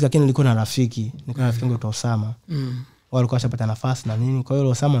 haikuwa rahisi, lakini nilikuwa na rafiki wangu Osama. Walikuwa washapata nafasi na nini, kwa hiyo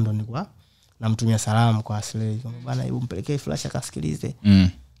Osama ndo nilikuwa namtumia salamu kwa Aslay bwana, hebu mpelekee flash akasikilize.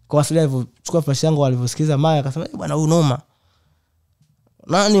 Kwa Aslay alivyochukua flash yangu, alivyosikiliza Maya akasema bwana huyu noma,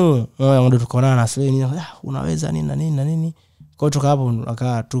 nani huyo ndo tukaonana na Aslay nini, unaweza nini na nini na nini. Kwa hiyo toka hapo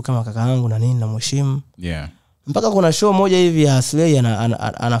akaa tu kama kaka yangu na nini, na mheshimu. Mpaka kuna show moja hivi ya Aslay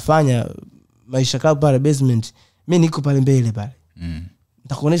anafanya Maisha Club pale basement, mimi niko pale mbele pale.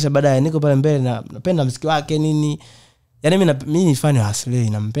 Nitakuonesha baadaye, niko pale mbele na napenda muziki wake nini. Yaani mimi ni fan wa Aslay,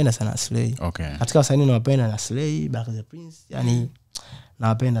 nampenda sana Aslay. Katika wasanii nawapenda na Aslay, Baraka the Prince, yani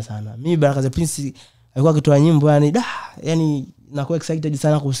nawapenda sana. Mimi Baraka the Prince alikuwa akitoa nyimbo yani nakuwa excited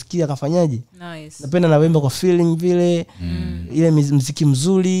sana kusikia kafanyaje. Napenda na wimbo kwa feeling vile, ile muziki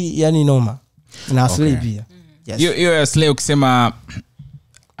mzuri, yani noma. Na Aslay pia. Hiyo Aslay ukisema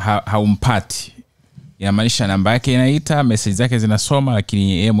haumpati, inamaanisha namba yake inaita, message zake zinasoma,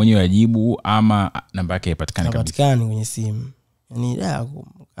 lakini yeye mwenyewe ajibu, ama namba yake haipatikani kabisa? Haipatikani kwenye simu.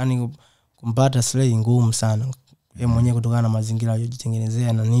 Yani kumpata Aslay ngumu sana. Yeye mwenyewe kutokana na mazingira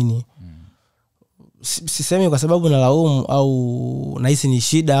aliyojitengenezea na nini. Sisemi kwa sababu nalaumu au nahisi ni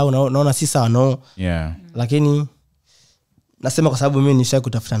shida au naona si sawa, no. Lakini nasema kwa sababu mimi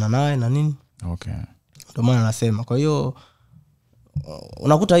nishakutafutana naye na nini. Ndio maana nasema. Kwa hiyo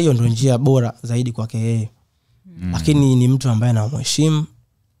unakuta hiyo ndio njia bora zaidi kwake yeye. Lakini ni mtu ambaye anamheshimu.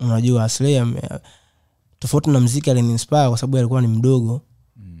 Unajua Aslay tofauti na muziki aliniinspire kwa sababu alikuwa ni mdogo.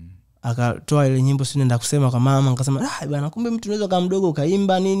 Akatoa ile nyimbo sio nenda kusema kwa mama, nikasema bwana, kumbe mtu unaweza kama mdogo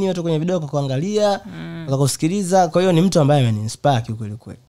ukaimba nini, watu kwenye video kuangalia, wakakusikiliza. Kwa hiyo ni mtu ambaye ameniinspire kweli kweli.